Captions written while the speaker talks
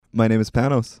My name is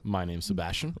Panos. My name's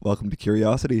Sebastian. Welcome to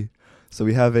Curiosity. So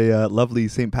we have a lovely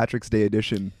St. Patrick's Day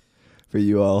edition for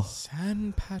you all.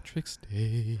 St. Patrick's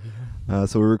Day.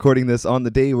 So we're recording this on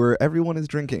the day where everyone is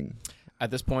drinking.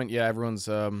 At this point, yeah, everyone's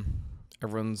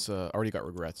already got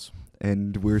regrets.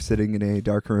 And we're sitting in a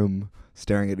dark room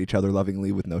staring at each other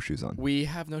lovingly with no shoes on. We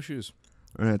have no shoes.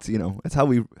 And it's how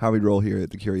we roll here at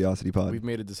the Curiosity Pod. We've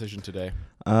made a decision today.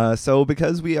 So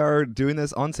because we are doing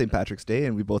this on St. Patrick's Day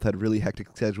and we both had really hectic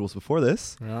schedules before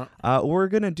this, we're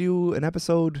going to do an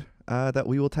episode that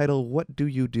we will title What Do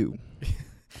You Do?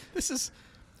 This is,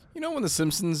 when the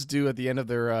Simpsons do at the end of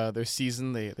their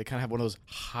season, they kind of have one of those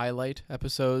highlight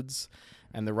episodes,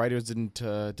 and the writers didn't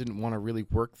want to really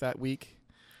work that week.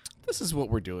 This is what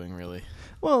we're doing, really.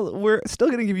 Well, we're still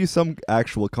going to give you some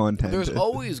actual content. There's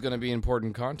always going to be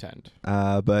important content.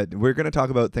 But we're going to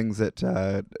talk about things that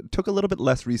took a little bit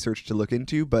less research to look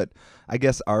into, but I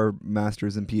guess our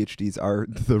masters and PhDs are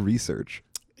the research.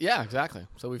 Yeah, exactly.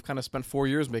 So we've kind of spent 4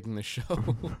 years making this show.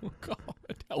 God,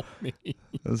 help me.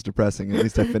 That was depressing. At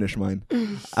least I finished mine.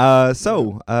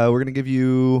 So we're going to give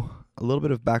you a little bit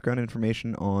of background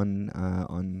information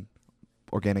on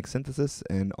organic synthesis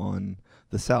and on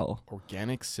the cell.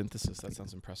 Organic synthesis. That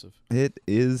sounds impressive. It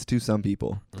is to some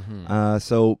people. Mm-hmm.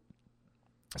 So,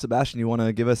 Sebastian, you want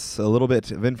to give us a little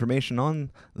bit of information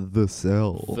on the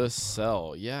cell? The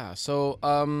cell, yeah. So,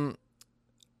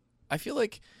 I feel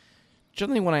like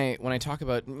generally when I talk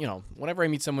about, whenever I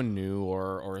meet someone new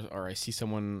or I see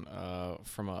someone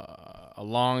from a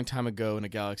long time ago in a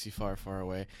galaxy far, far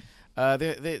away,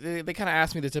 they kind of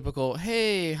ask me the typical,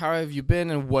 "Hey, how have you been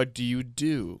and what do you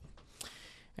do?"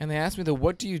 And they ask me the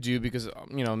what do you do because,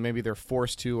 maybe they're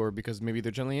forced to or because maybe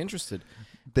they're genuinely interested.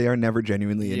 They are never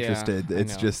genuinely interested. I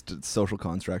It's know. just social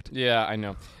construct. Yeah, I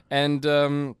know. And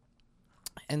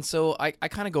so I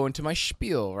kind of go into my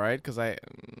spiel, right? Because I've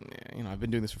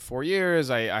been doing this for 4 years.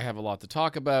 I have a lot to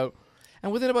talk about.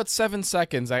 And within about 7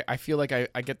 seconds, I feel like I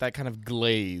get that kind of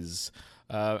glaze.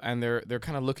 And they're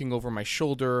kind of looking over my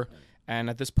shoulder. And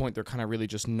at this point, they're kind of really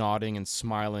just nodding and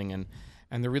smiling and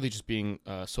they're really just being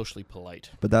socially polite.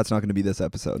 But that's not going to be this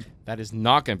episode. That is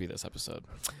not going to be this episode.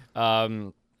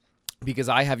 Because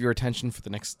I have your attention for the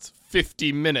next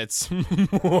 50 minutes. We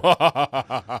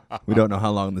don't know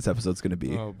how long this episode's going to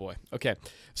be. Oh, boy. Okay.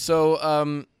 So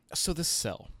the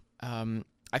cell.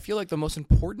 I feel like the most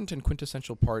important and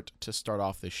quintessential part to start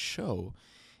off this show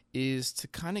is to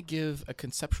kind of give a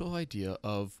conceptual idea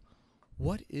of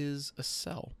what is a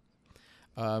cell.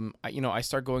 I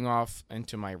start going off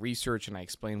into my research and I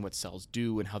explain what cells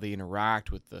do and how they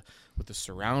interact with the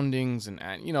surroundings and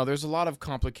there's a lot of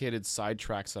complicated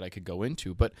sidetracks that I could go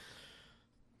into, but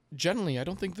generally I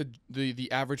don't think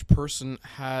the average person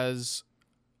has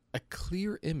a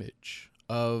clear image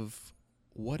of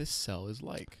what a cell is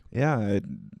like. Yeah,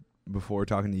 before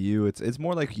talking to you, it's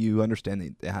more like you understand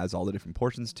that it has all the different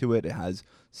portions to it. It has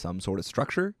some sort of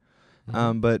structure.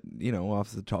 Mm-hmm. But, off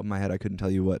the top of my head, I couldn't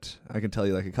tell you what. I can tell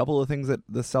you like a couple of things that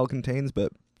the cell contains,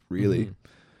 but really. Mm-hmm.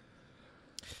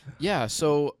 Yeah,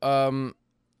 so I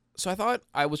thought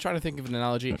I was trying to think of an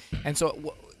analogy. And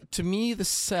so to me, the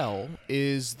cell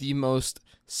is the most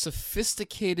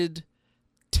sophisticated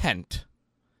tent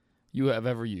you have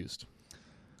ever used.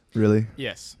 Really?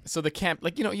 Yes. So the camp,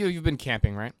 you've been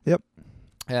camping, right? Yep.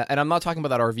 And I'm not talking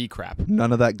about that RV crap.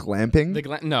 None of that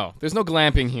glamping? No, there's no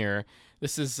glamping here.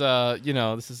 This is,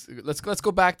 let's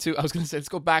go back to, I was going to say, let's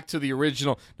go back to the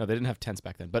original. No, they didn't have tents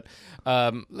back then, but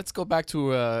let's go back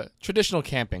to traditional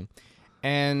camping.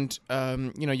 And,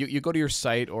 you go to your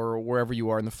site or wherever you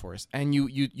are in the forest and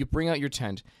you bring out your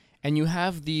tent and you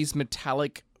have these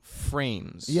metallic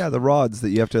frames. Yeah, the rods that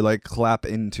you have to clap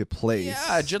into place.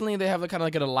 Yeah, generally they have kind of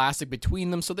like an elastic between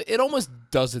them so that it almost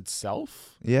does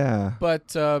itself. Yeah.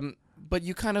 But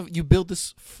you build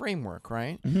this framework,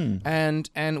 right? Mm-hmm.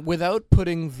 And without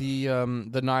putting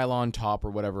the nylon top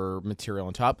or whatever material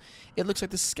on top, it looks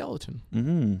like this skeleton.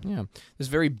 Mm-hmm. Yeah, this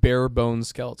very bare bones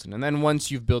skeleton. And then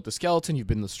once you've built the skeleton, you've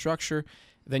built the structure,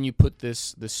 then you put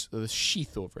this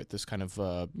sheath over it, this kind of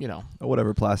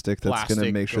Whatever plastic that's going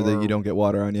to make sure that you don't get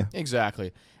water on you.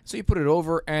 Exactly. So you put it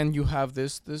over, and you have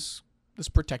this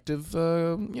protective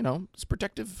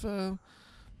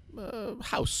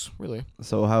house, really.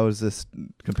 So how is this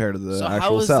compared to the actual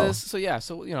how is cell? this?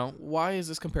 Why is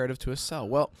this comparative to a cell?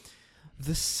 Well,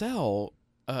 the cell,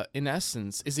 in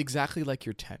essence, is exactly like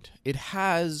your tent. It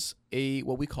has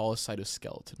what we call a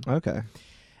cytoskeleton. Okay.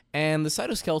 And the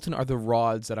cytoskeleton are the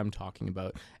rods that I'm talking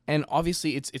about. And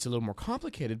obviously, it's a little more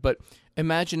complicated, but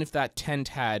imagine if that tent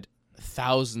had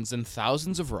thousands and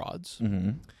thousands of rods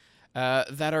Mm-hmm.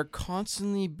 that are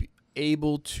constantly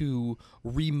able to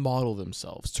remodel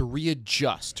themselves, to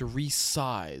readjust, to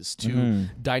resize, to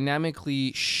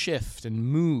dynamically shift and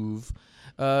move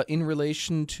in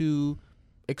relation to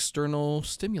external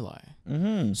stimuli.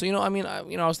 So I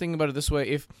was thinking about it this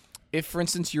way: if for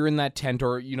instance you're in that tent,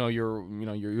 or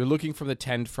you're looking from the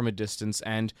tent from a distance,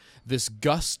 and this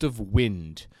gust of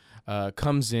wind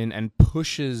comes in and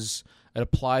pushes, it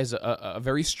applies a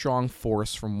very strong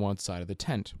force from one side of the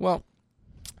tent. Well,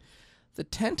 the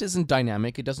tent isn't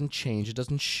dynamic. It doesn't change. It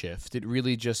doesn't shift. It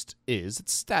really just is.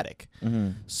 It's static.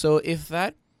 So if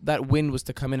that wind was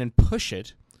to come in and push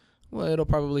it, well, it'll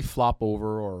probably flop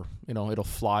over, or it'll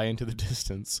fly into the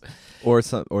distance, or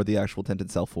the actual tent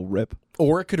itself will rip,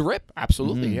 or it could rip.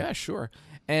 Absolutely, yeah, sure.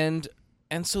 And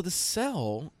so the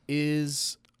cell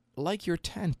is like your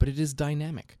tent, but it is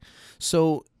dynamic.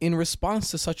 So in response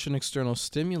to such an external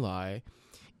stimuli,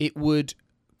 it would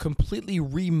completely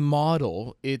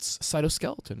remodel its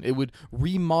cytoskeleton. It would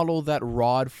remodel that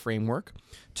rod framework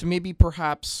to maybe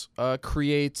perhaps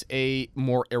create a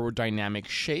more aerodynamic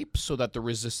shape so that the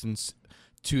resistance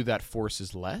to that force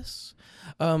is less.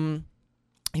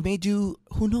 It may do,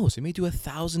 who knows, it may do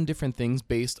 1,000 different things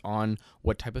based on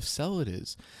what type of cell it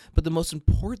is. But the most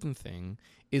important thing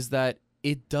is that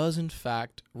it does in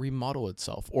fact remodel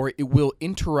itself, or it will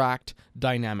interact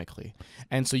dynamically.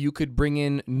 And so you could bring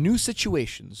in new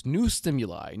situations, new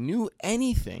stimuli, new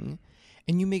anything,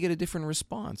 and you may get a different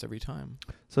response every time.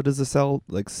 So does the cell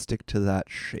stick to that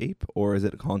shape, or is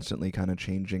it constantly kind of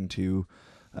changing to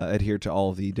adhere to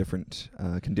all the different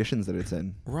conditions that it's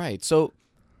in? Right. So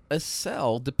a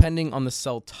cell, depending on the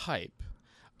cell type,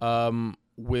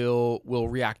 will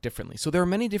react differently. So there are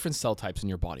many different cell types in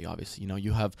your body. Obviously,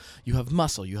 you have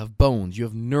muscle, you have bones, you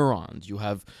have neurons, you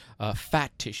have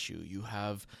fat tissue, you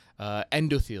have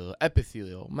endothelial,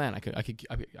 epithelial. Man,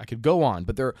 I could go on,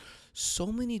 but there are so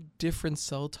many different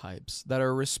cell types that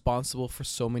are responsible for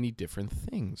so many different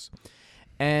things,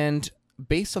 and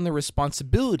based on their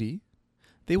responsibility,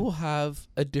 they will have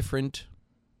a different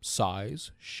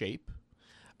size, shape,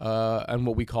 and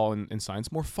what we call in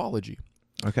science morphology.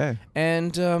 Okay.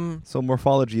 And so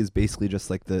morphology is basically just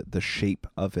like the shape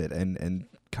of it and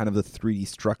kind of the 3D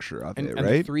structure of it, right? And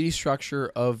the 3D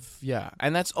structure of,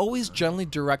 and that's always generally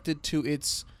directed to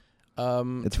its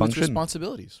function, its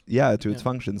responsibilities. Yeah, to its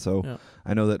function. So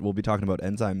I know that we'll be talking about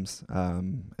enzymes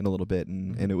in a little bit,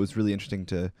 and it was really interesting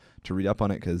to read up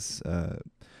on it, because someone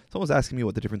was asking me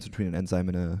what the difference between an enzyme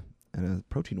and a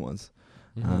protein was.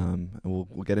 And we'll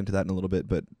get into that in a little bit,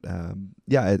 but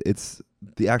it's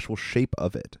the actual shape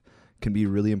of it can be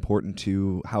really important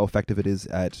to how effective it is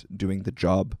at doing the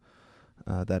job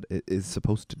that it is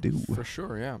supposed to do. For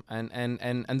sure, yeah,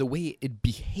 and the way it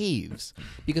behaves,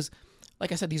 because,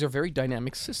 like I said, these are very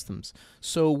dynamic systems.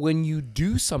 So when you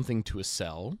do something to a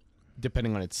cell,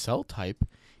 depending on its cell type,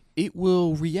 it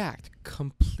will react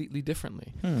completely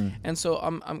differently. And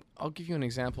so I'll give you an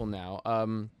example now.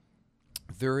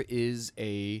 There is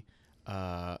a,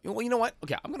 you know what?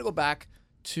 Okay, I'm gonna go back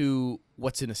to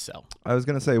what's in a cell. I was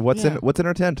gonna say what's in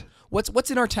our tent.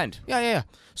 What's in our tent? Yeah.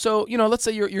 So let's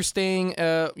say you're staying,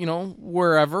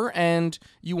 wherever, and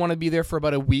you want to be there for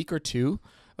about a week or two.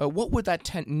 What would that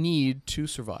tent need to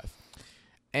survive?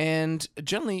 And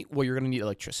generally, you're gonna need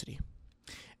electricity.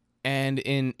 And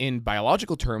in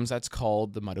biological terms, that's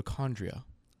called the mitochondria.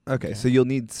 Okay, so you'll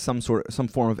need some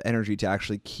form of energy to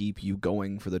actually keep you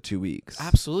going for the 2 weeks.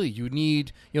 Absolutely, you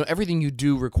need, everything you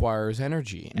do requires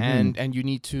energy, and you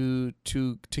need to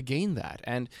gain that.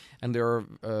 And there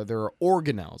are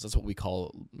organelles. That's what we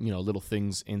call little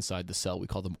things inside the cell. We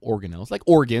call them organelles, like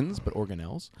organs, but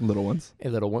organelles. Little ones.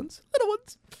 Little ones.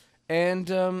 And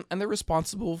they're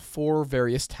responsible for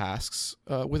various tasks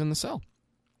within the cell.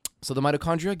 So the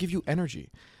mitochondria give you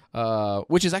energy.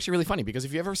 Which is actually really funny, because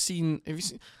have you seen,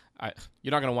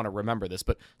 you're not going to want to remember this,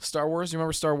 but Star Wars, you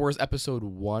remember Star Wars Episode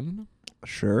 1?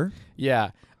 Sure.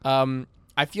 Yeah.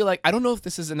 I feel like, I don't know if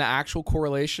this is an actual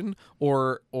correlation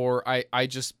or I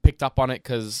just picked up on it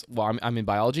because, I'm in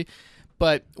biology,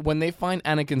 but when they find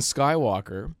Anakin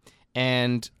Skywalker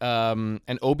and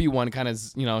Obi-Wan kind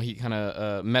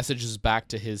of, messages back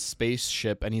to his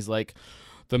spaceship, and he's like,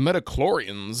 the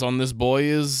midichlorians on this boy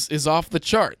is off the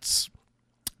charts.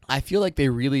 I feel like they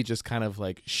really just kind of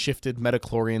shifted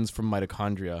midichlorians from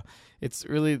mitochondria. It's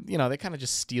really, they're kind of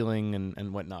just stealing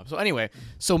and whatnot. So anyway,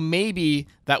 maybe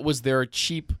that was their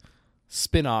cheap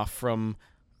spin-off from,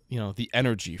 the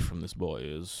energy from this boy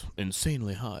is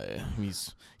insanely high.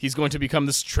 He's going to become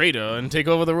this traitor and take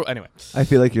over the Anyway. I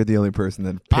feel like you're the only person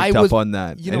that picked up on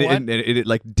that. You know what? And it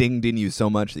like dinged in you so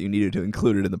much that you needed to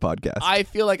include it in the podcast. I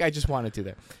feel like I just wanted to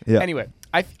there. Yeah. Anyway,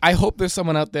 I hope there's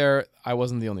someone out there. I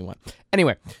wasn't the only one.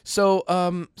 Anyway, so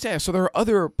so there are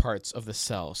other parts of the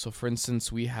cell. So for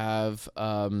instance, we have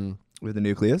with the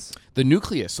nucleus. The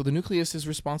nucleus. So the nucleus is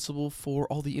responsible for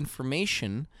all the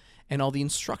information and all the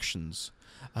instructions.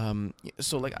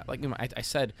 So like I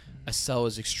said, a cell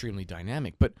is extremely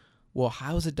dynamic, but well,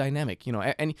 how is it dynamic?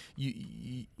 And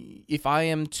if I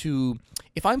am to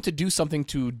do something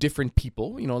to different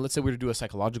people, let's say we're to do a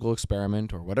psychological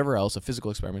experiment or whatever else, a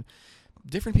physical experiment,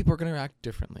 different people are going to react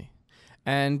differently.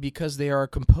 And because they are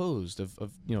composed of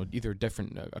either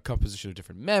different, a composition of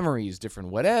different memories, different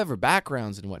whatever,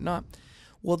 backgrounds and whatnot,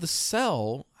 well, the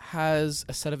cell has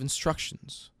a set of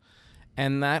instructions.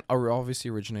 And that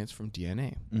obviously originates from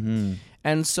DNA. Mm-hmm.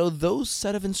 And so those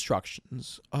set of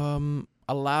instructions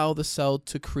allow the cell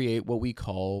to create what we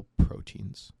call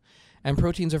proteins. And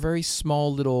proteins are very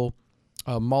small little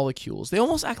molecules. They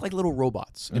almost act like little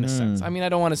robots in a sense. I mean, I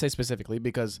don't want to say specifically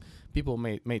because people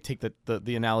may take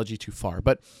the analogy too far.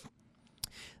 But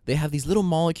they have these little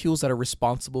molecules that are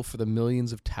responsible for the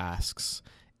millions of tasks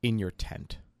in your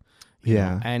tent.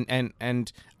 Yeah.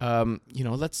 And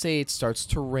let's say it starts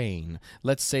to rain.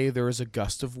 Let's say there is a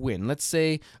gust of wind. Let's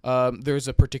say there's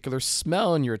a particular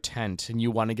smell in your tent and you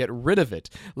want to get rid of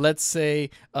it. Let's say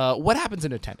what happens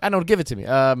in a tent? I don't know, give it to me.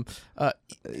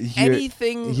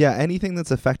 Anything. Yeah, anything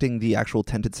that's affecting the actual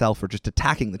tent itself or just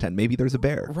attacking the tent. Maybe there's a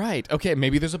bear. Right. Okay.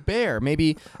 Maybe there's a bear.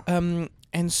 Maybe.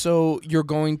 And so you're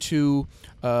going to,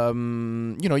 you're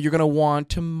going to want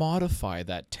to modify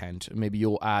that tent. Maybe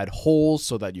you'll add holes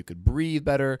so that you could breathe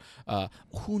better.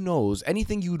 Who knows?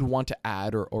 Anything you'd want to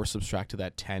add or subtract to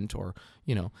that tent, or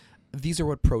these are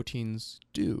what proteins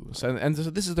do. So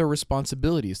this is their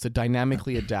responsibility, is to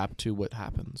dynamically adapt to what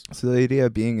happens. So the idea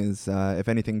being is, if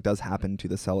anything does happen to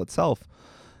the cell itself,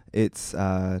 it's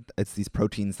these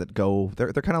proteins that go.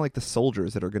 They're kind of like the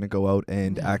soldiers that are going to go out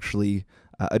and actually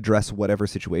address whatever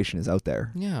situation is out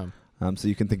there. Yeah. So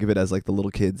you can think of it as like the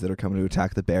little kids that are coming to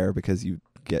attack the bear because you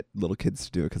get little kids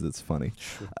to do it because it's funny.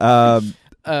 Sure.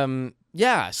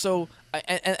 Yeah. So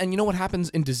and you know what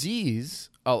happens in disease?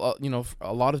 A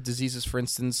lot of diseases, for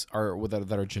instance,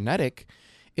 that are genetic,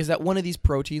 is that one of these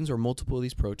proteins or multiple of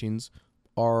these proteins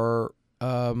aren't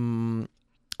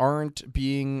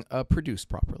being produced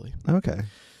properly. Okay.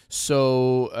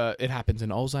 So it happens in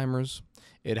Alzheimer's.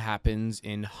 It happens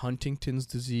in Huntington's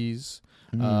disease.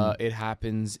 It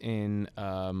happens in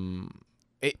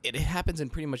it happens in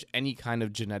pretty much any kind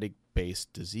of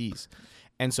genetic-based disease.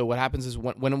 And so what happens is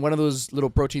when one of those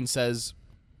little proteins says,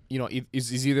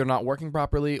 is either not working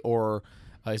properly or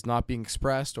is not being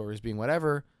expressed or is being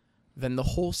whatever, then the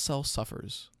whole cell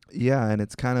suffers. Yeah, and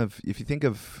it's kind of, if you think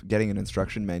of getting an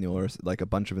instruction manual or like a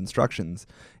bunch of instructions,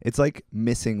 it's like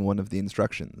missing one of the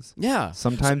instructions. Yeah.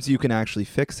 Sometimes you can actually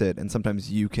fix it, and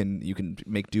sometimes you can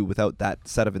make do without that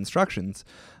set of instructions,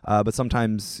 but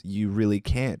sometimes you really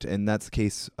can't, and that's the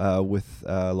case with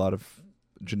a lot of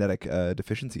genetic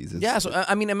deficiencies. Yeah, so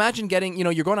I mean, imagine getting,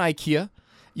 you're going to IKEA,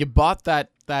 you bought that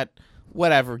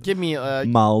whatever, give me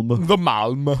Malm. The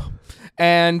Malm.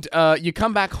 And you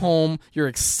come back home, you're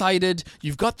excited,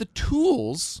 you've got the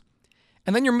tools,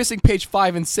 and then you're missing page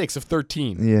 5 and 6 of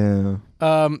 13.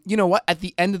 Yeah. You know what? At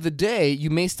the end of the day, you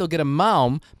may still get a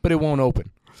Malm, but it won't open.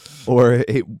 Or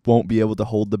it won't be able to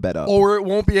hold the bed up. Or it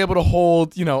won't be able to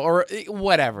hold, or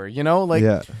whatever,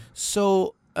 Yeah.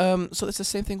 So it's the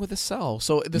same thing with the cell.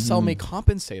 So the cell may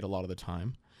compensate a lot of the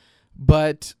time,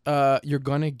 but you're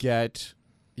gonna get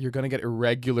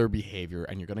irregular behavior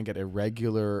and you're gonna get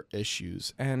irregular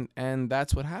issues, and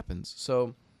that's what happens.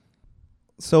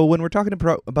 So when we're talking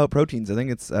about proteins, I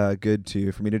think it's good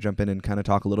for me to jump in and kind of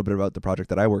talk a little bit about the project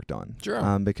that I worked on.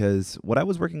 Sure. Because what I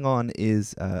was working on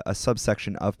is a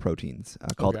subsection of proteins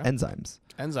called enzymes.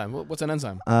 Enzyme. What's an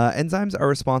enzyme? Enzymes are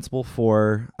responsible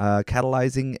for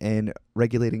catalyzing and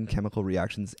regulating chemical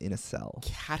reactions in a cell.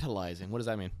 Catalyzing. What does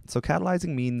that mean? So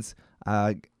catalyzing means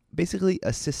basically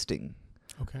assisting.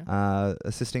 Okay.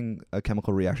 Assisting a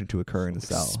chemical reaction to occur in a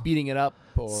cell. Speeding it up,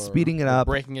 or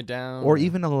breaking it down, or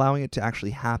even allowing it to actually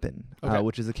happen,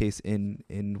 which is the case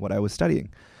in what I was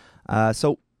studying.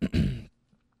 So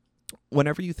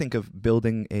whenever you think of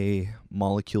building a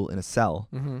molecule in a cell,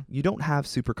 you don't have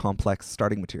super complex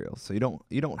starting materials. So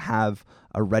you don't have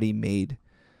a ready-made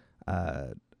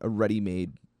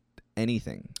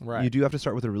anything. Right. You do have to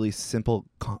start with a really simple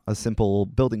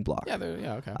building block. Yeah.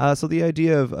 Okay. So the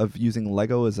idea of using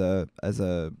Lego as a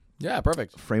Yeah,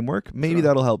 perfect. framework. Maybe Sure.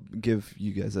 that'll help give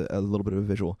you guys a little bit of a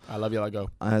visual. I love you, Lego.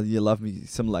 You love me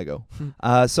some Lego.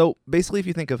 So basically, if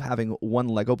you think of having one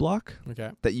Lego block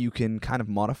Okay. that you can kind of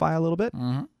modify a little bit,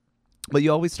 Mm-hmm. but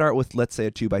you always start with, let's say,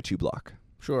 a 2x2 block,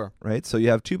 Sure. right? So you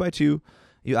have 2x2,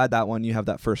 you add that one, you have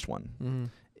that first one. Mm-hmm.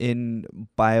 In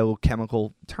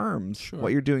biochemical terms, Sure.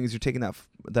 what you're doing is you're taking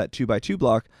that 2x2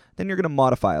 block, then you're going to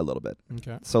modify a little bit.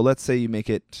 Okay. So let's say you make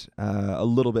it a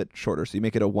little bit shorter, so you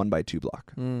make it a 1x2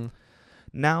 block. Mm.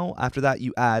 Now, after that,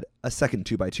 you add a second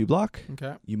 2x2 block.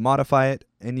 Okay. You modify it,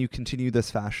 and you continue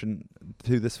this fashion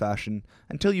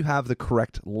until you have the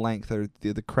correct length or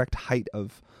the correct height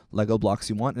of Lego blocks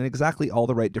you want, and exactly all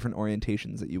the right different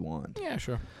orientations that you want. Yeah,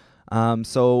 sure.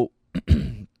 So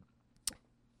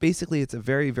basically, it's a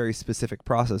very, very specific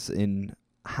process in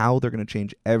how they're going to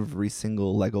change every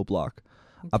single Lego block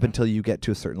up Okay. until you get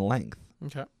to a certain length.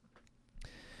 Okay.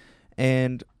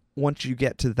 And once you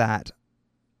get to that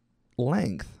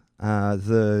length,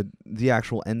 the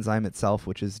actual enzyme itself,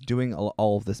 which is doing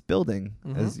all of this building,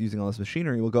 as using all this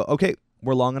machinery, will go, okay,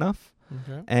 we're long enough.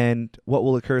 Okay. And what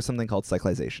will occur is something called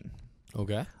cyclization.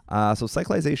 Okay. So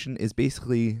cyclization is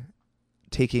basically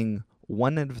taking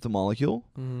one end of the molecule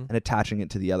Mm-hmm. and attaching it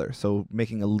to the other. So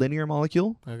making a linear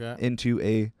molecule Okay. into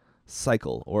a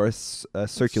cycle or a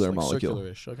circular It's like molecule.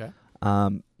 Circular-ish. Okay.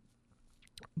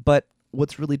 But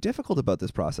what's really difficult about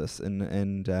this process and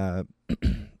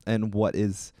and what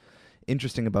is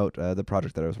interesting about the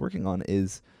project that I was working on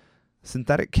is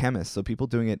synthetic chemists, so people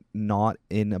doing it not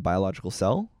in a biological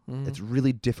cell, Mm-hmm. it's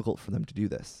really difficult for them to do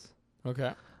this.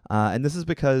 Okay. And this is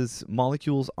because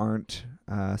molecules aren't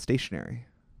stationary.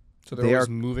 So they're They always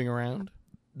are- moving around.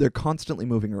 They're constantly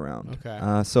moving around.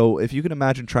 Okay. So if you can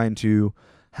imagine trying to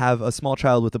have a small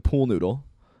child with a pool noodle,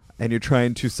 and you're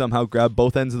trying to somehow grab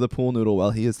both ends of the pool noodle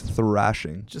while he is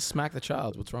thrashing. Just smack the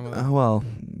child. What's wrong with that? Well,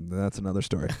 that's another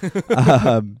story.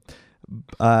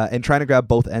 And trying to grab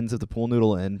both ends of the pool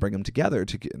noodle and bring them together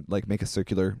to make a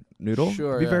circular noodle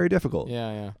Sure, would be yeah. very difficult.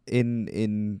 Yeah, yeah.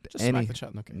 In Just any smack the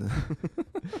child.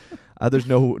 Okay. there's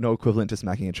no equivalent to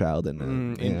smacking a child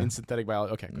in in synthetic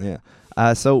biology. Okay. Good.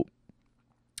 yeah. So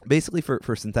basically,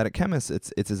 for synthetic chemists,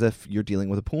 it's as if you're dealing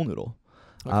with a pool noodle.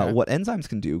 Okay. What enzymes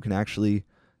can do can actually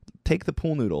take the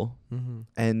pool noodle Mm-hmm.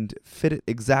 and fit it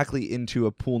exactly into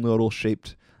a pool noodle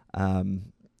shaped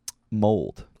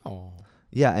mold. Oh.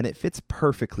 Yeah, and it fits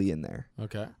perfectly in there.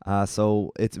 Okay.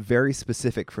 So it's very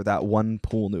specific for that one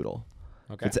pool noodle.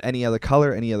 Okay. If it's any other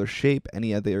color, any other shape,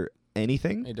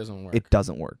 anything, It doesn't work. it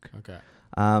doesn't work. Okay.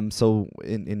 So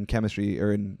in chemistry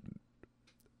or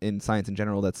in science in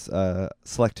general, that's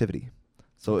selectivity.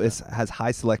 So Okay. it has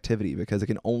high selectivity because it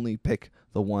can only pick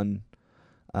the one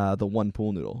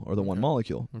pool noodle or the one Okay.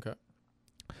 molecule. Okay.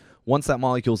 Once that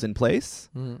molecule's in place,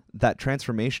 Mm-hmm. that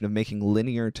transformation of making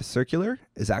linear to circular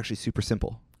is actually super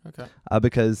simple Okay.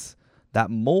 because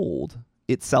that mold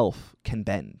itself can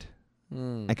bend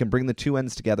Mm. and can bring the two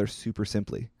ends together super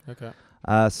simply. Okay.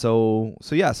 So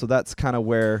that's kind of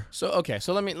where. So okay.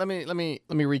 So let me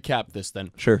recap this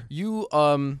then. Sure. You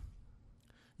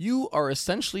are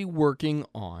essentially working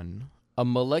on a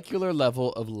molecular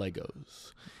level of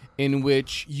Legos, in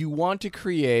which you want to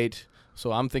create.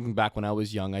 So I'm thinking back when I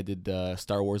was young, I did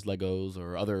Star Wars Legos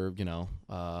or other,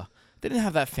 they didn't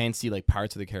have that fancy like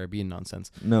Pirates of the Caribbean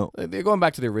nonsense. No. They're going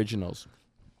back to the originals.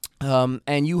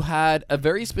 And you had a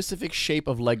very specific shape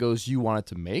of Legos you wanted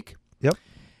to make. Yep.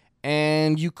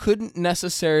 And you couldn't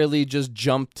necessarily just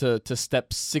jump to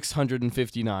step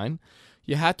 659.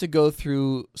 You had to go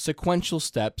through sequential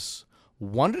steps,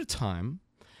 one at a time,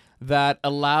 that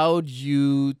allowed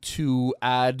you to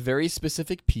add very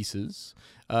specific pieces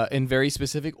in very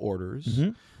specific orders,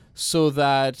 Mm-hmm. so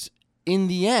that in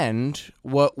the end,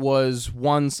 what was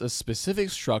once a specific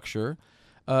structure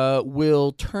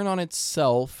will turn on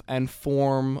itself and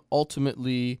form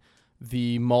ultimately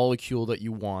the molecule that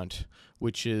you want,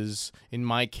 which is, in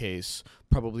my case,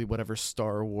 probably whatever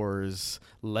Star Wars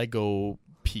Lego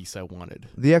piece I wanted.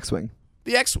 The X-wing.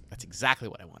 The X-Wing. That's exactly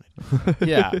what I wanted.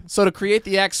 Yeah. So to create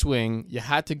the X-Wing, you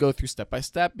had to go through step by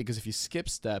step, because if you skip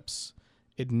steps,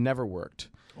 it never worked.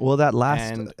 Well, that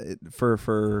last And-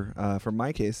 for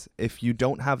my case, if you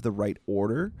don't have the right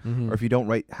order or if you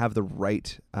don't have the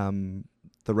right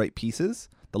pieces,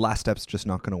 the last step's just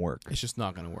not going to work. It's just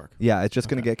not going to work. Yeah, it's just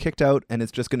going to Okay. get kicked out, and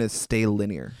it's just going to stay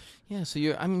linear. Yeah, so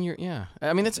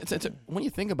it's when you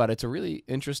think about it, it's a really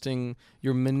interesting,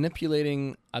 you're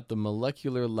manipulating at the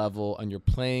molecular level and you're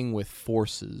playing with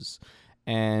forces,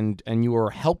 and you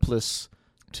are helpless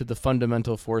to the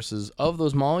fundamental forces of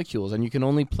those molecules, and you can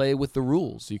only play with the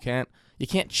rules. You can't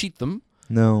cheat them,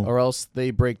 No. or else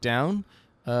they break down.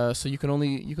 So you can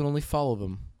only follow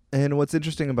them. And what's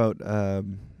interesting about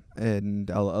and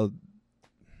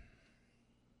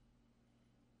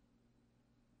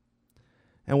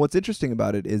what's interesting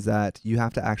about it is that you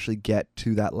have to actually get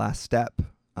to that last step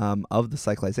of the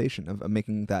cyclization of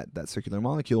making that circular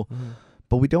molecule,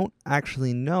 but we don't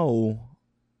actually know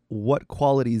what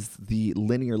qualities the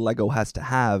linear Lego has to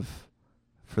have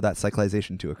for that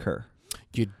cyclization to occur.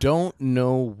 You don't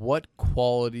know what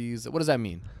qualities. What does that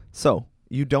mean? So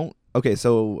you don't. Okay,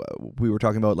 so we were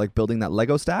talking about like building that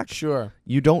Lego stack. Sure.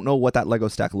 You don't know what that Lego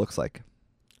stack looks like.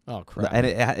 Oh crap! And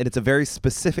it's a very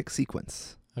specific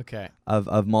sequence. Okay. Of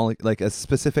like a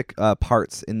specific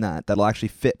parts in that'll actually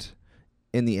fit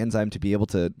in the enzyme to be able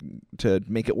to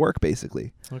make it work,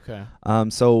 basically. Okay.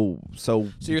 So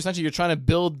you're trying to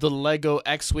build the Lego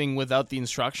X-wing without the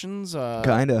instructions.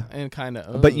 Kinda. And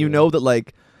But you know that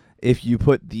like if you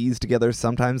put these together,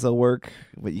 sometimes they'll work,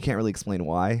 but you can't really explain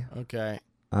why. Okay.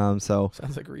 So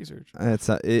sounds like research. It's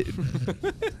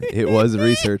it was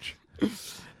research.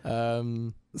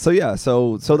 So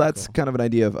that's cool. kind of an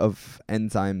idea of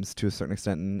enzymes to a certain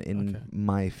extent in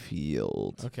my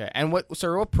field. Okay. And what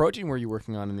protein were you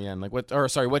working on in the end? Like what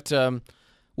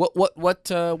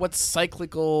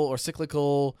cyclical or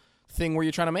cyclical thing were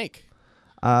you trying to make?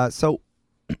 So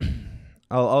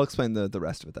I'll explain the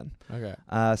rest of it then. Okay.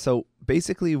 So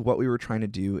basically what we were trying to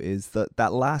do is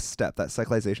that last step, that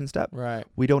cyclization step, right.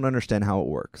 We don't understand how it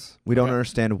works. We don't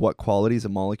understand what qualities a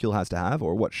molecule has to have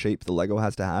or what shape the Lego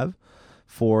has to have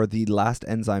for the last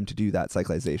enzyme to do that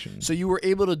cyclization. So you were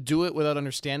able to do it without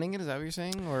understanding it? Is that what you're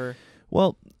saying? Or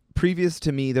well, previous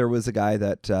to me, there was a guy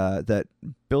that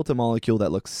built a molecule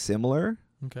that looks similar,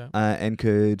 and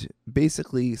could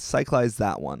basically cyclize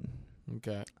that one.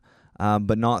 Okay.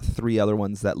 But not 3 other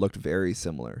ones that looked very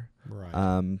similar.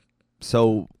 Right.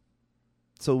 So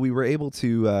we were able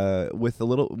to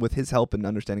with his help in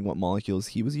understanding what molecules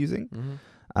he was using,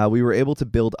 we were able to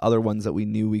build other ones that we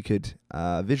knew we could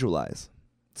visualize.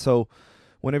 So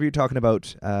whenever you're talking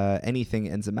about anything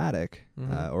enzymatic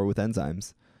or with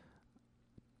enzymes,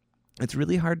 it's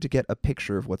really hard to get a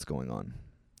picture of what's going on.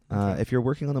 If you're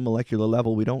working on the molecular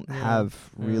level, we don't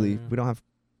have we don't have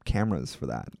cameras for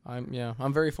that.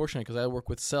 I'm very fortunate because I work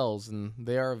with cells and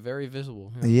they are very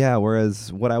visible. Yeah,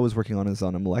 whereas what I was working on is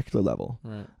on a molecular level.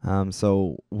 Right.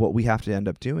 So what we have to end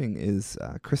up doing is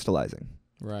crystallizing.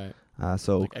 Right.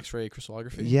 So like X-ray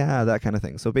crystallography? Yeah, that kind of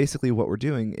thing. So basically what we're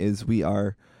doing is we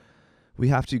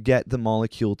have to get the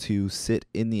molecule to sit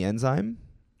in the enzyme.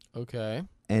 Okay.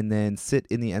 And then sit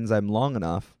in the enzyme long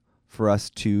enough for us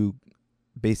to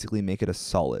basically make it a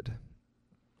solid.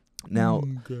 Now,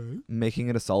 making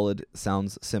it a solid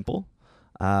sounds simple.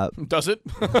 Does it?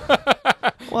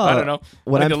 Well, I don't know.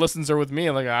 When the listeners are with me,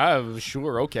 I'm like,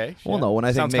 sure, okay. Well, no. When I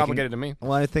think sounds complicated to me.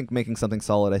 When I think making something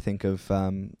solid, I think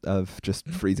of just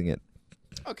freezing it.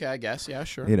 Okay, I guess. Yeah,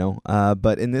 sure. You know,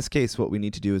 but in this case, what we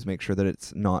need to do is make sure that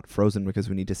it's not frozen because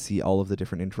we need to see all of the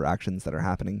different interactions that are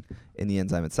happening in the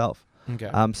enzyme itself.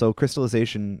 Okay. So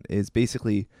crystallization is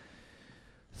basically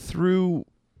through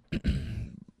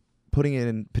putting it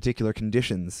in particular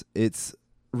conditions, it's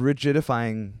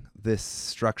rigidifying this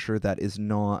structure that is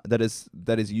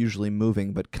usually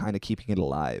moving, but kind of keeping it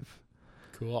alive.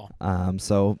 Cool.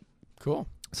 Cool.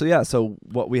 So yeah. So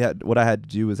what I had to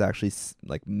do was actually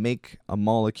like make a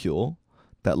molecule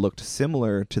that looked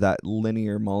similar to that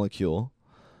linear molecule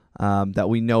that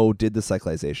we know did the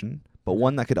cyclization, but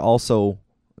one that could also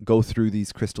go through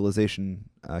these crystallization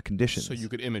conditions. So you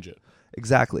could image it.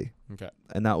 Exactly. Okay.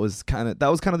 And that was kind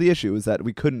of the issue, is that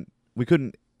we couldn't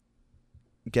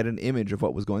get an image of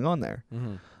what was going on there.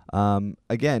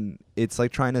 Again, it's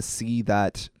like trying to see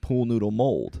that pool noodle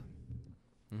mold,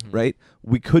 right?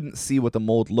 We couldn't see what the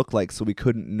mold looked like, so we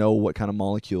couldn't know what kind of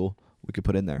molecule we could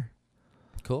put in there.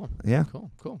 Cool. Yeah.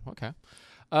 Cool. Okay.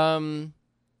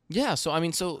 Yeah. So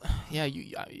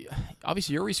you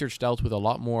obviously your research dealt with a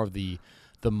lot more of the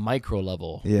micro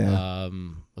level. Yeah.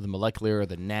 The molecular,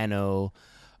 the nano.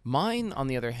 Mine, on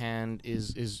the other hand,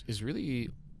 is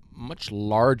really much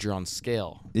larger on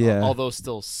scale. Yeah. Although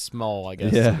still small, I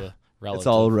guess. Yeah. To the relative. It's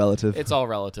all relative. It's all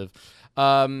relative.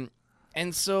 And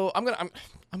so I'm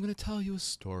gonna tell you a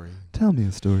story. Tell me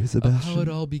a story, Sebastian. Of how it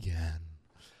all began.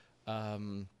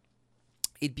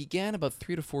 It began about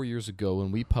 3 to 4 years ago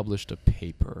when we published a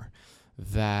paper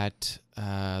that.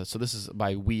 So this is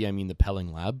by we, I mean the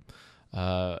Pelling Lab.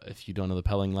 If you don't know the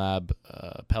Pelling Lab,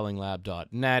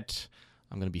 pellinglab.net.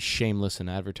 I'm going to be shameless in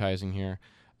advertising here.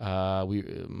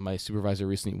 My supervisor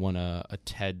recently won a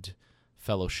TED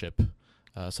fellowship.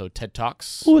 So TED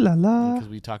Talks. Ooh la la. Because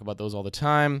we talk about those all the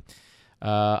time.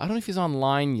 I don't know if he's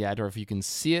online yet or if you can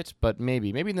see it, but maybe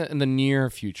in the near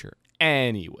future.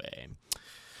 Anyway.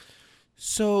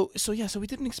 So we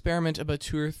did an experiment about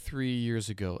 2 or 3 years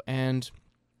ago, and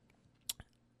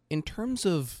in terms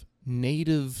of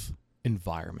native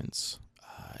environments,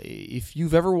 if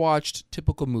you've ever watched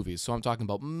typical movies, so I'm talking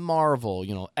about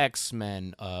Marvel,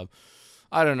 X-Men, I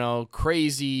don't know,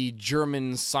 crazy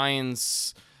German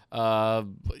science,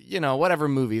 whatever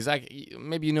movies.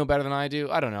 Maybe you know better than I do.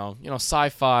 I don't know,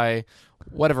 sci-fi,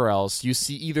 whatever else. You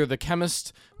see either the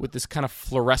chemist with this kind of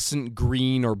fluorescent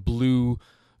green or blue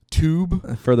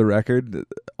tube. For the record,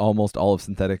 almost all of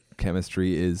synthetic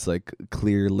chemistry is like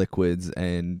clear liquids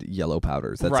and yellow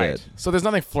powders. That's right. it. So there's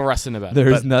nothing fluorescent about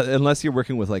There's it. not, unless you're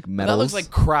working with like metals. That looks like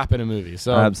crap in a movie.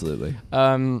 So absolutely.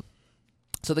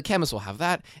 So the chemist will have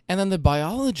that, and then the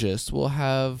biologist will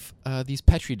have these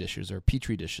petri dishes or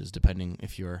petri dishes, depending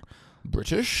if you're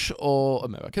British or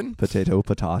American. Potato.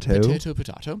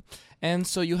 Potato. And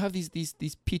so you have these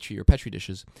petri or petri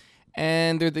dishes.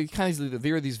 And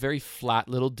they're these very flat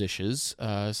little dishes.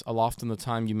 A lot of the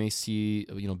time, you may see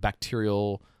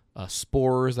bacterial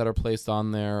spores that are placed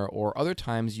on there, or other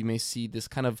times you may see this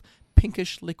kind of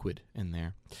pinkish liquid in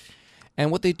there.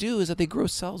 And what they do is that they grow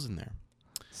cells in there.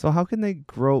 So how can they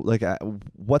grow? Like,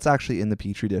 what's actually in the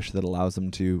petri dish that allows them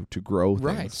to grow things?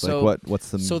 Right. Like, So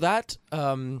what's the so that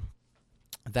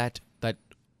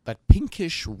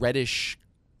pinkish reddish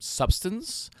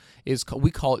substance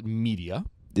we call it media.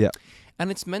 Yeah.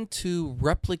 And it's meant to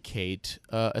replicate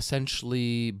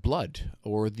essentially blood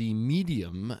or the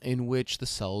medium in which the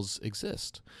cells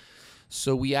exist.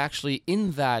 So we actually,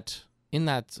 in that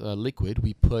liquid,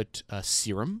 we put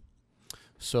serum.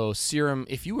 So serum,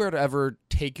 if you were to ever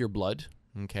take your blood,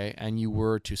 okay, and you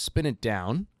were to spin it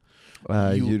down,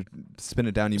 you spin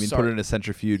it down. You mean put it in a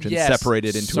centrifuge and yes, separate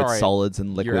it into its solids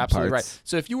and liquid You're absolutely parts. right.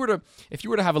 So if you were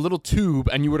to have a little tube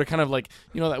and you were to kind of like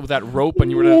with that rope and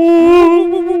you were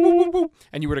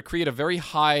to create a very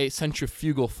high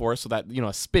centrifugal force, so that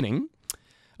spinning,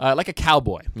 like a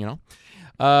cowboy,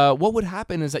 what would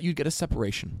happen is that you'd get a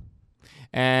separation,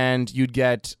 and you'd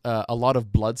get a lot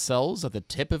of blood cells at the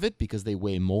tip of it because they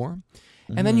weigh more,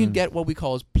 and then you'd get what we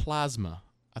call as plasma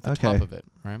at the top of it,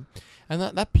 right? And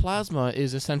that plasma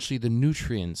is essentially the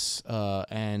nutrients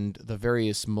and the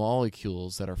various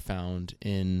molecules that are found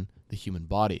in the human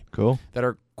body. Cool. That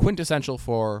are quintessential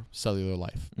for cellular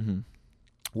life. Mm-hmm.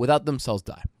 Without them, cells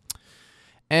die.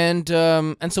 And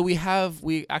so we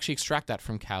actually extract that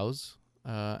from cows,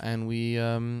 and we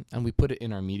put it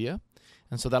in our media,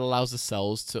 and so that allows the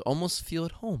cells to almost feel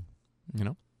at home.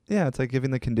 Yeah, it's like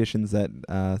giving the conditions that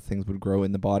things would grow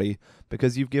in the body,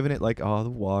 because you've given it like the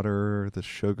water, the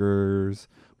sugars,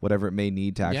 whatever it may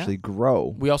need to actually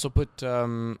grow. We also put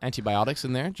antibiotics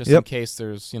in there just in case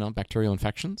there's bacterial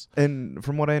infections. And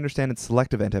from what I understand, it's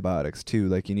selective antibiotics too.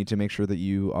 Like you need to make sure that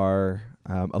you are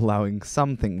allowing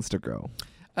some things to grow.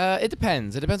 It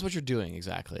depends. It depends what you're doing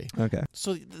exactly. Okay.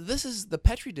 So the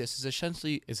petri dish is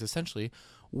essentially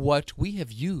what we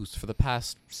have used for the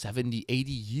past 70,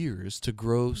 80 years to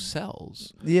grow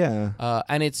cells. Yeah.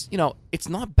 And it's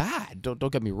not bad.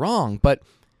 Don't get me wrong, but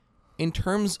in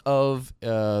terms of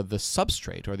the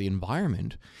substrate or the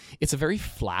environment, it's a very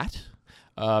flat,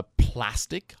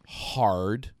 plastic,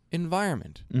 hard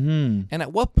environment. Mm-hmm. And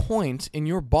at what point in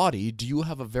your body do you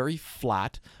have a very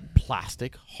flat,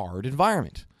 plastic, hard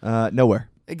environment? Nowhere.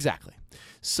 Exactly.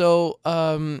 So,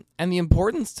 and the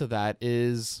importance to that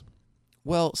is,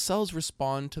 well, cells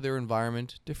respond to their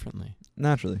environment differently.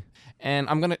 Naturally. And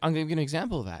I'm gonna give you an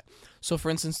example of that. So, for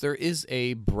instance, there is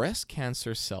a breast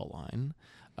cancer cell line.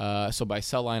 So by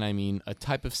cell line, I mean a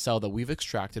type of cell that we've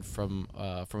extracted from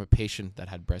a patient that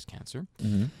had breast cancer.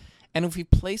 Mm-hmm. And if we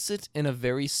place it in a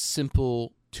very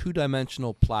simple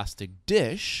two-dimensional plastic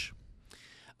dish,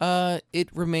 it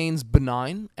remains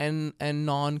benign and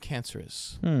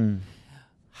non-cancerous.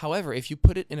 However, if you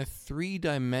put it in a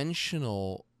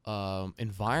three-dimensional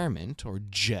environment or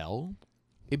gel,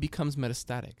 it becomes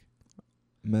metastatic.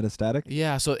 Metastatic?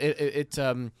 Yeah, so it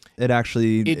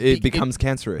becomes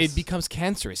cancerous. It becomes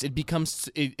cancerous.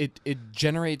 It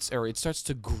generates, or it starts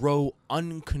to grow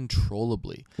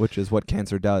uncontrollably. Which is what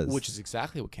cancer does. Which is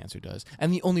exactly what cancer does.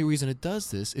 And the only reason it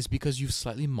does this is because you've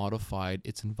slightly modified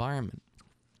its environment.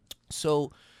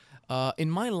 So in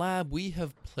my lab, we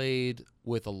have played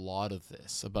with a lot of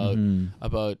this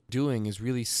about doing is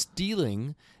really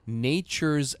stealing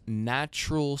nature's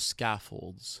natural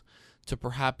scaffolds to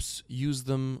perhaps use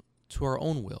them to our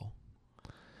own will.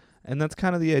 And that's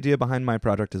kind of the idea behind my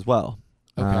project as well.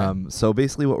 Okay. So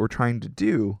basically what we're trying to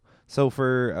do, I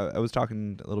was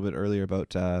talking a little bit earlier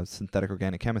about synthetic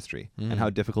organic chemistry and how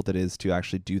difficult it is to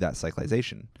actually do that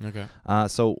cyclization. Okay.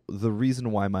 So the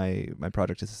reason why my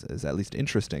project is at least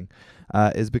interesting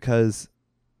is because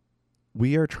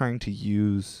we are trying to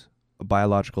use a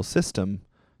biological system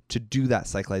to do that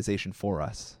cyclization for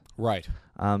us. Right.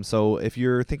 So if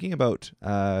you're thinking about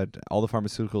all the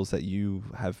pharmaceuticals that you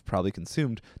have probably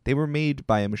consumed, they were made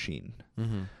by a machine.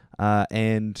 Mm-hmm.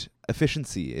 And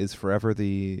efficiency is forever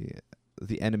the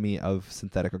enemy of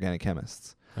synthetic organic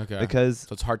chemists. Okay. Because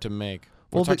so it's hard to make.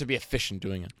 Well, It's hard to be efficient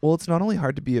doing it. well, it's not only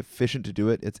hard to be efficient to do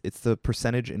it, it's the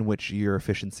percentage in which your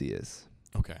efficiency is.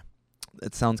 Okay.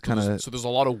 It sounds kind of So there's a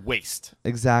lot of waste.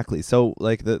 exactly. So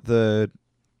like the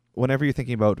whenever you're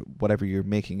thinking about whatever you're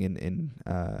making in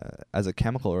as a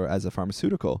chemical or as a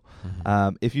pharmaceutical,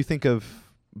 if you think of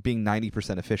being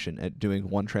 90% efficient at doing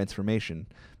one transformation,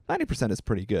 90% is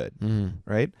pretty good,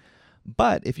 right?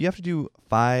 But if you have to do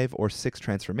 5 or 6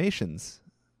 transformations,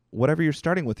 whatever you're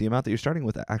starting with, the amount that you're starting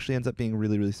with actually ends up being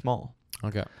really, really small.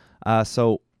 Okay.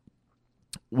 So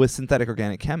with synthetic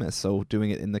organic chemists, so doing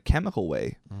it in the chemical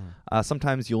way,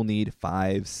 sometimes you'll need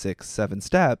 5, 6, 7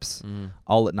 steps,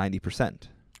 all at 90%.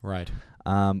 Right.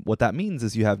 What that means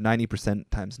is you have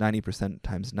 90% times 90%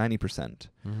 times 90%.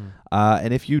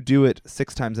 And if you do it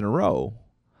 6 times in a row,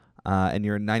 and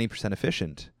you're 90%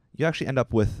 efficient, you actually end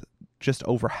up with just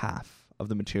over half of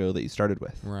the material that you started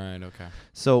with. Right. Okay.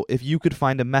 So if you could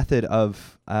find a method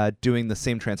of doing the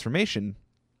same transformation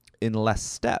in less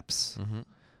steps,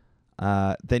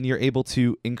 then you're able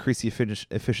to increase the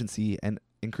efficiency and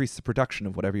increase the production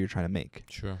of whatever you're trying to make.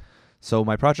 Sure. So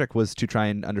my project was to try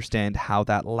and understand how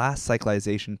that last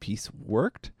cyclization piece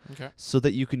worked, so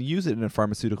that you can use it in a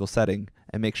pharmaceutical setting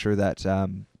and make sure that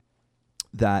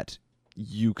that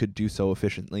you could do so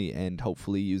efficiently and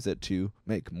hopefully use it to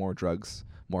make more drugs,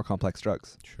 more complex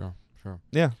drugs. Sure.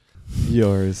 Yeah.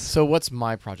 Yours. So what's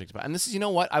my project about? And this is, you know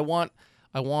what, I want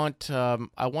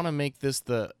to make this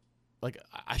the, like,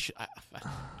 I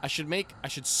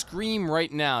should scream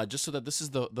right now, just so that this is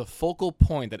the focal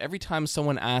point, that every time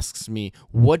someone asks me,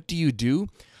 what do you do?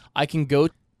 I can go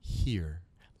here.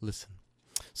 Listen.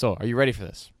 So are you ready for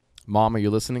this? Mom, are you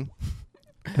listening?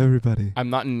 Everybody. I'm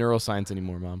not in neuroscience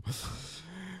anymore, Mom.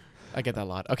 I get that a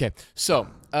lot. Okay. So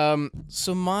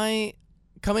my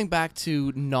coming back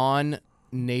to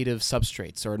non-native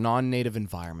substrates or non-native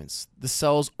environments, the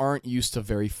cells aren't used to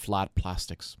very flat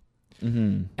plastics.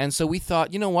 And so we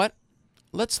thought, you know what?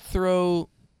 Let's throw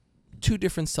 2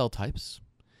 different cell types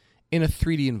in a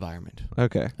 3D environment.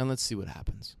 Okay. And let's see what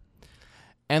happens.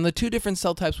 And the 2 different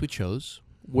cell types we chose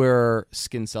were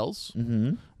skin cells,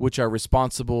 which are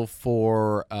responsible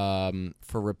for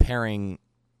repairing,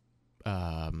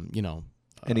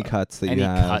 any cuts that any you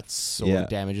have. cuts or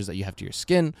damages that you have to your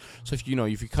skin. So if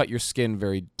you cut your skin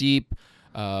very deep,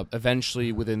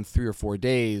 eventually within 3 or 4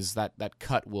 days, that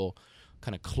cut will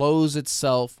kind of close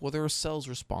itself. Well, there are cells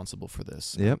responsible for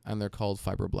this, and they're called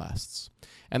fibroblasts,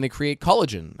 and they create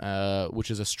collagen,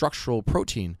 which is a structural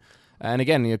protein. And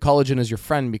again, collagen is your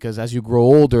friend, because as you grow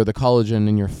older, the collagen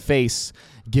in your face,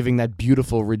 giving that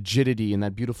beautiful rigidity and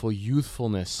that beautiful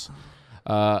youthfulness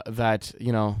that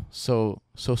so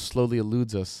slowly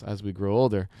eludes us as we grow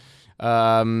older,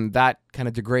 that kind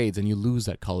of degrades and you lose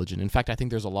that collagen. In fact, I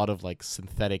think there's a lot of like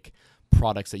synthetic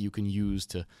products that you can use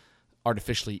to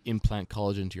artificially implant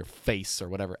collagen into your face or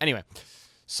whatever. Anyway,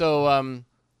 so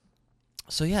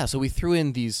we threw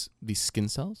in these skin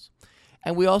cells,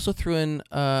 and we also threw in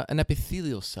an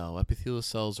epithelial cell. Epithelial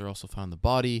cells are also found in the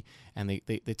body, and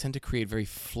they tend to create very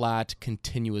flat,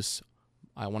 continuous,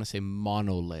 I want to say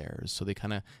monolayers. So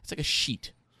it's like a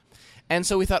sheet. And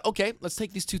so we thought, okay, let's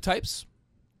take these 2 types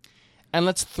and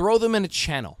let's throw them in a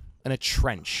channel, in a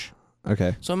trench.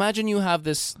 Okay. So imagine you have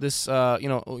this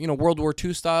World War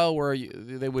II style, where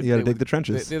they would dig the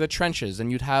trenches. They're the trenches,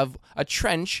 and you'd have a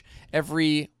trench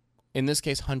every, in this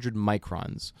case, 100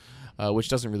 microns, which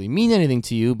doesn't really mean anything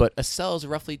to you, but a cell is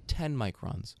roughly 10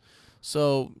 microns.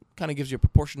 So kind of gives you a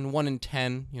proportion, 1 in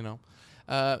 10,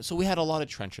 So we had a lot of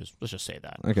trenches, let's just say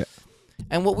that. Okay.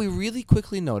 And what we really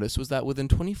quickly noticed was that within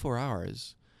 24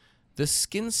 hours, the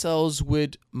skin cells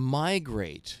would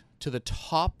migrate to the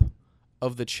top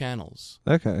of the channels.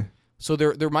 Okay. So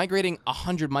they're migrating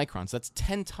 100 microns. That's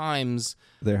 10 times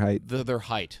their height. Their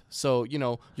height. So,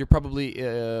 you're probably,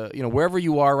 wherever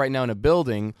you are right now in a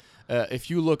building,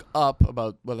 if you look up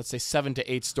about, let's say 7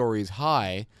 to 8 stories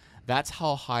high, that's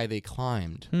how high they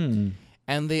climbed.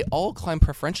 And they all climbed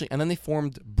preferentially, and then they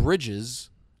formed bridges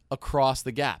across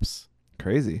the gaps.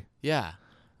 Crazy. Yeah.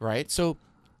 Right? So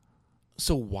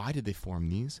why did they form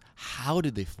these? How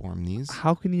did they form these?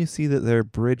 How can you see that they're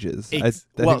bridges?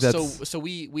 So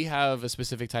we have a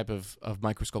specific type of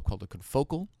microscope called a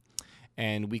confocal,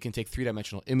 and we can take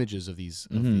 3-dimensional images of these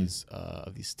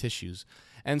tissues,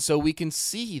 and so we can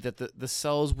see that the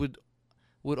cells would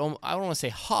I don't want to say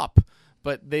hop,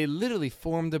 but they literally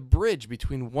formed a bridge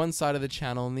between one side of the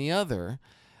channel and the other,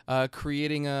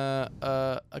 creating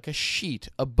like a sheet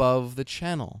above the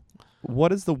channel.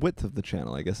 What is the width of the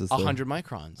channel? I guess is 100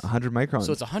 microns. 100 microns.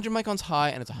 So it's 100 microns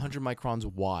high and it's 100 microns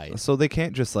wide. So they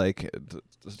can't just like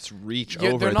just reach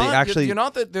over. They're not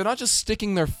they're not just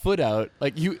sticking their foot out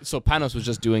like you. So Panos was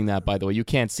just doing that, by the way. You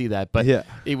can't see that, but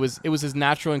it was his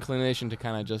natural inclination to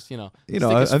kind of just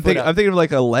I'm thinking of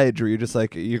like a ledge where you're just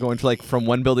like you're going to like from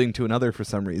one building to another for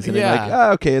some reason. Yeah. And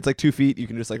like okay, it's like 2 feet. You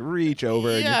can just like reach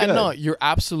over. Yeah, and you're good. No, you're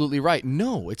absolutely right.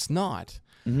 No, it's not.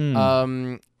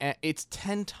 Mm-hmm. It's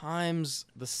 10 times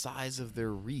the size of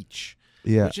their reach,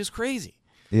 yeah, which is crazy.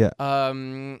 Yeah.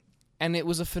 And it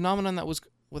was a phenomenon that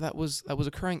was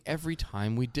occurring every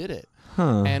time we did it.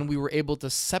 Huh. And we were able to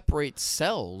separate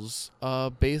cells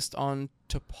based on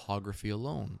topography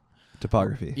alone.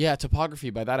 Topography. Yeah, topography.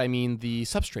 By that I mean the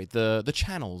substrate, the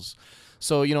channels.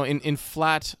 So, in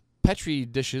flat Petri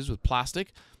dishes with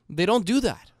plastic, they don't do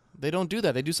that. They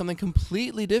do something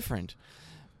completely different.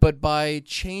 But by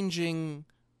changing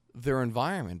their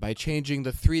environment, by changing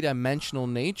the three-dimensional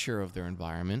nature of their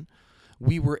environment,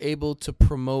 we were able to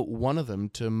promote one of them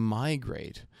to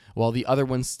migrate while the other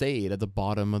one stayed at the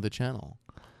bottom of the channel.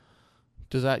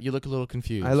 You look a little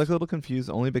confused? I look a little confused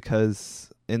only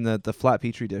because in the flat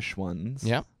Petri dish ones,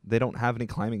 they don't have any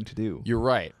climbing to do. You're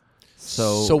right.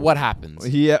 So what happens?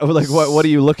 Yeah, like what are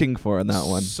you looking for in that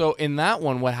one? So in that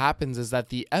one, what happens is that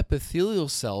the epithelial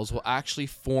cells will actually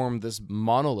form this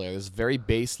monolayer, this very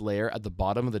base layer at the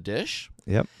bottom of the dish.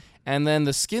 Yep. And then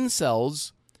the skin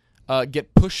cells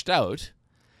get pushed out,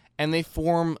 and they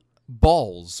form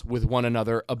balls with one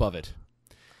another above it.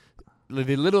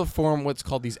 They literally form what's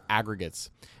called these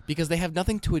aggregates because they have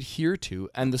nothing to adhere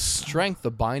to, and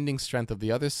the binding strength of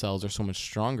the other cells are so much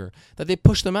stronger that they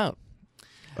push them out.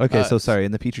 Okay, so sorry.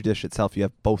 In the Petri dish itself, you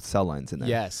have both cell lines in there.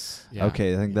 Yes. Yeah.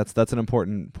 Okay, I think that's an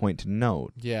important point to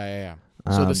note. Yeah.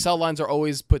 So the cell lines are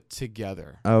always put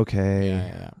together. Okay.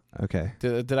 Yeah. Okay.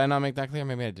 Did I not make that clear?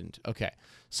 Maybe I didn't. Okay.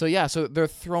 So so they're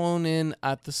thrown in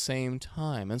at the same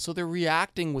time, and so they're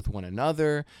reacting with one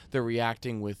another. They're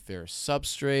reacting with their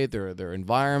substrate, their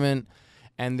environment,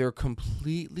 and their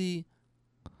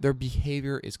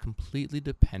behavior is completely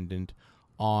dependent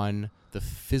on the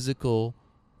physical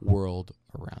world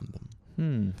around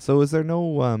them. So is there no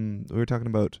we were talking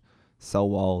about cell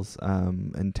walls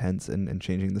and tents and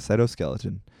changing the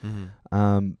cytoskeleton,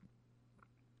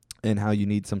 and how you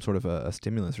need some sort of a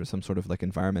stimulus or some sort of like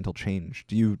environmental change.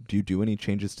 Do you do any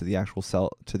changes to the actual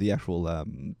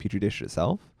Petri dish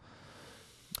itself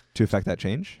to affect that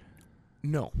change?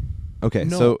 No. Okay.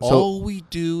 No, so all we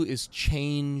do is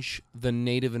change the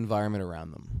native environment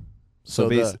around them. So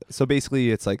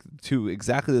basically, it's like two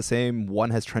exactly the same. One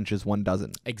has trenches, one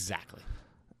doesn't. Exactly.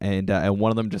 And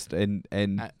one of them just and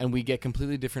we get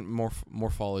completely different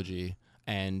morphology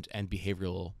and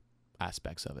behavioral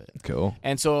aspects of it. Cool.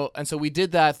 And so we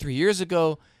did that 3 years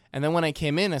ago. And then when I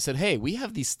came in, I said, "Hey, we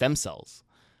have these stem cells.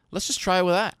 Let's just try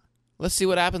with that. Let's see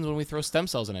what happens when we throw stem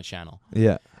cells in a channel."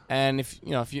 Yeah. And if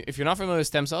you're not familiar with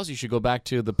stem cells, you should go back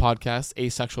to the podcast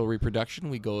Asexual Reproduction.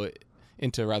 We go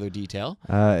into rather detail.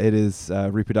 It is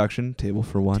reproduction, table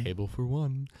for one. Table for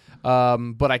one.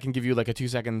 But I can give you like a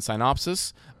 2-second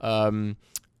synopsis.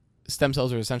 Stem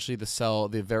cells are essentially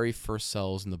the very first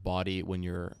cells in the body when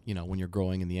you're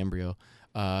growing in the embryo,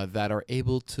 that are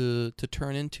able to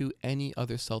turn into any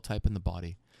other cell type in the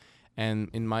body. And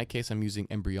in my case, I'm using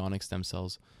embryonic stem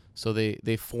cells. So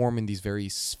they form in these very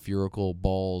spherical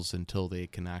balls until they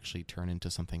can actually turn into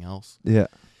something else. Yeah.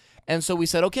 And so we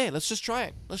said, okay, let's just try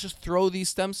it. Let's just throw these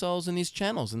stem cells in these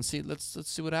channels and see. Let's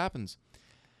see what happens.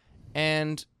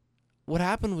 And what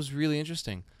happened was really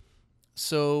interesting.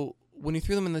 So when we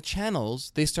threw them in the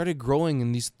channels, they started growing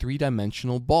in these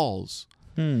 3-dimensional balls.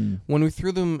 When we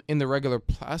threw them in the regular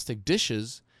plastic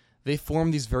dishes, they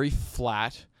formed these very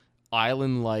flat,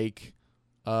 island-like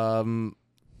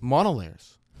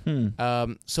monolayers.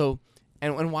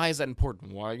 And why is that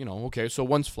important? Why, okay, so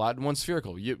one's flat and one's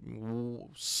spherical.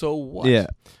 So what? Yeah.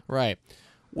 Right.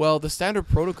 Well, the standard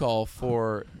protocol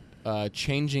for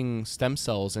changing stem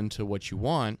cells into what you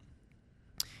want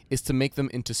is to make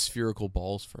them into spherical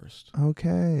balls first.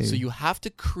 Okay. So you have to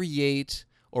create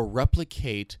or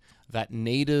replicate that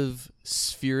native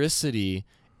sphericity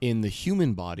in the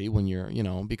human body when you're,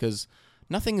 because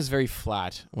nothing is very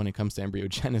flat when it comes to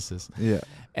embryogenesis. Yeah.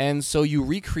 And so you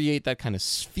recreate that kind of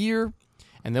sphere.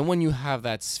 And then when you have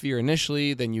that sphere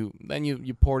initially, then you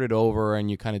port it over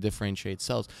and you kind of differentiate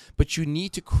cells. But you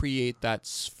need to create that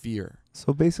sphere.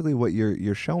 So basically what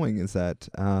you're showing is that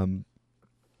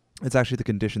it's actually the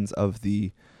conditions of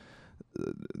the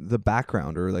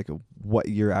background, or like what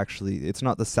you're actually, it's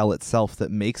not the cell itself that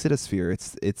makes it a sphere.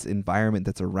 It's environment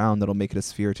that's around that'll make it a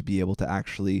sphere to be able to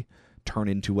actually turn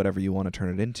into whatever you want to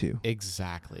turn it into.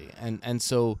 Exactly. And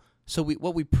so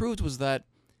what we proved was that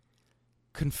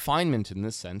confinement in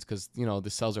this sense, because, the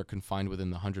cells are confined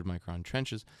within the 100-micron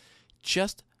trenches,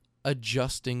 just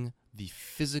adjusting the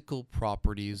physical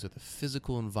properties of the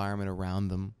physical environment around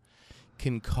them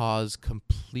can cause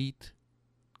completely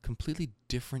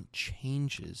different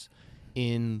changes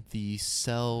in the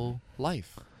cell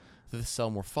life, the cell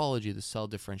morphology, the cell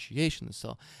differentiation,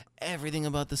 everything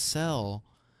about the cell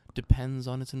depends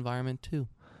on its environment too.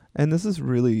 And this is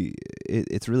really,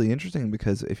 it's really interesting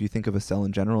because if you think of a cell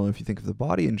in general, and if you think of the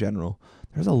body in general,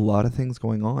 there's a lot of things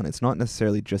going on. It's not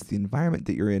necessarily just the environment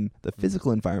that you're in, the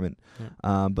physical environment,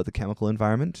 but the chemical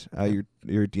environment.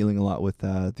 You're dealing a lot with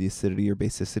the acidity or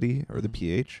basicity or the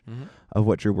pH of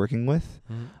what you're working with.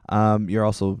 You're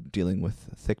also dealing with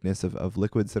thickness of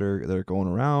liquids that are going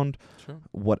around. Sure.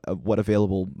 What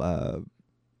available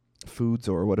foods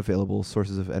or what available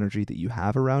sources of energy that you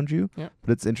have around you.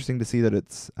 But it's interesting to see that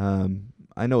it's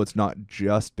I know it's not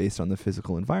just based on the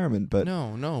physical environment, but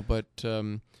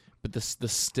but the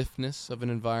stiffness of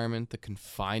an environment, the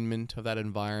confinement of that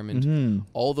environment,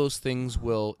 all those things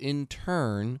will in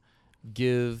turn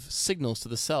give signals to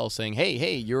the cell saying,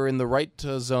 hey, you're in the right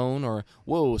zone, or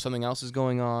whoa, something else is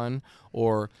going on.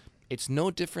 Or it's no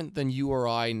different than you or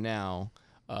I now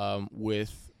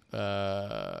with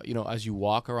as you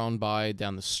walk around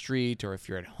down the street, or if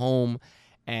you're at home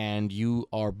and you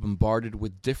are bombarded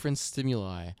with different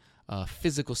stimuli,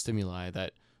 physical stimuli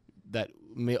that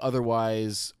may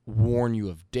otherwise warn you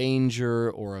of danger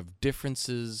or of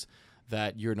differences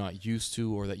that you're not used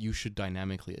to or that you should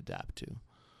dynamically adapt to.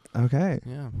 Okay.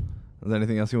 Yeah. Is there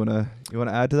anything else you wanna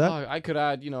add to that? I could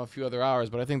add, a few other hours,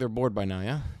 but I think they're bored by now,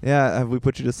 yeah? Yeah, have we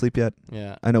put you to sleep yet?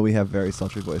 Yeah. I know we have very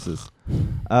sultry voices.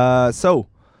 So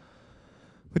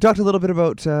we talked a little bit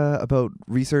about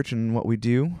research and what we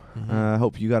do. I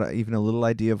hope you got even a little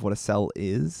idea of what a cell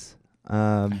is.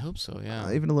 I hope so,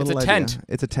 yeah. Even a little idea. Tent.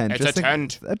 It's a tent. It's a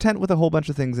tent. A tent with a whole bunch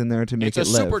of things in there to make it live. It's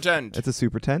a super tent. It's a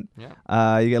super tent.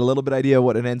 Yeah. You get a little bit idea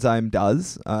what an enzyme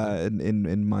does,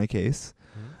 in my case,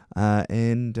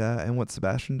 and what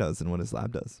Sebastian does and what his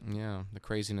lab does. Yeah, the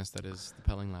craziness that is the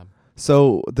Pelling Lab.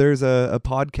 So there's a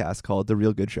podcast called The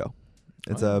Real Good Show.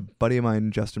 It's a buddy of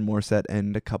mine, Justin Morissette,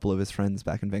 and a couple of his friends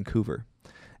back in Vancouver.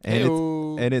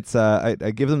 And it's I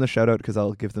give them the shout out because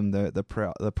I'll give them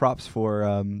the props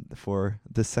for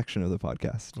this section of the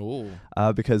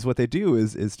podcast. Because what they do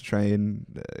is to try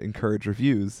and encourage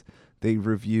reviews. They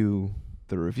review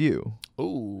the review.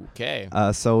 Okay.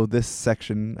 So this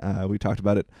section, we talked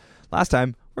about it last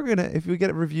time. If we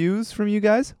get reviews from you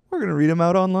guys, we're gonna read them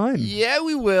out online. Yeah,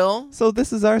 we will. So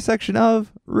this is our section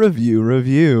of review.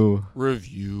 Review.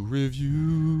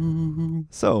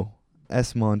 So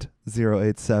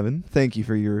Smont087, thank you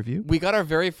for your review. We got our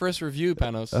very first review,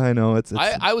 Panos. I know it's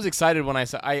I was excited when I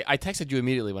texted you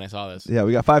immediately when I saw this. Yeah,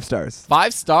 we got 5 stars.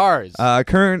 5 stars.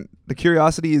 The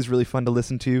Curiosity is really fun to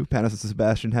listen to. Panos and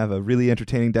Sebastian have a really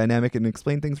entertaining dynamic and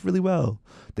explain things really well.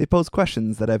 They pose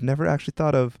questions that I've never actually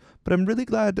thought of, but I'm really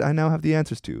glad I now have the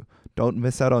answers to. Don't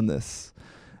miss out on this.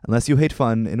 Unless you hate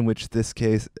fun, in which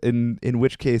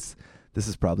case this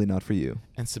is probably not for you.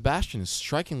 And Sebastian is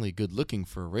strikingly good looking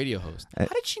for a radio host. How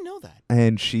did she know that?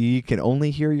 And she can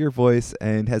only hear your voice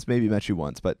and has maybe met you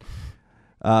once, but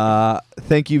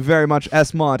thank you very much,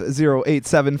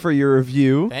 Smont087, for your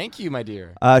review. Thank you, my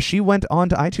dear. She went on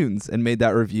to iTunes and made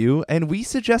that review, and we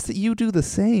suggest that you do the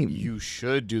same. You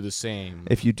should do the same.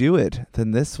 If you do it,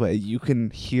 then this way you can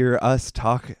hear us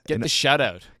talk. Get the shout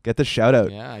out. Get the shout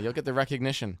out. Yeah, you'll get the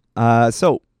recognition.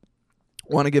 So,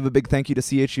 want to give a big thank you to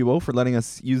CHUO for letting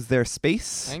us use their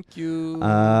space. Thank you.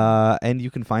 And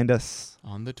you can find us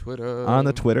on the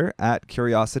Twitter at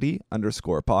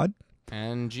curiosity_pod.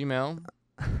 And Gmail.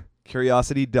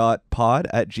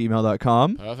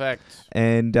 curiosity.pod@gmail.com. Perfect.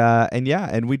 And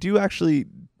we do actually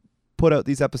put out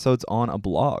these episodes on a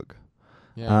blog.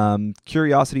 Yeah.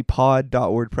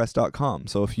 curiositypod.wordpress.com.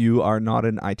 So if you are not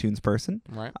an iTunes person,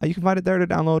 right, you can find it there to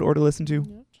download or to listen to.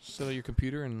 Yeah, just sit at your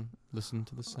computer and listen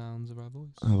to the sounds of our voice.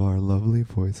 Of our lovely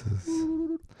voices.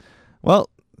 Well,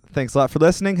 thanks a lot for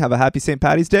listening. Have a happy St.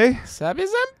 Paddy's Day. Happy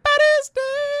St. Paddy's Day.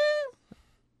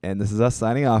 And this is us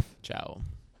signing off. Ciao.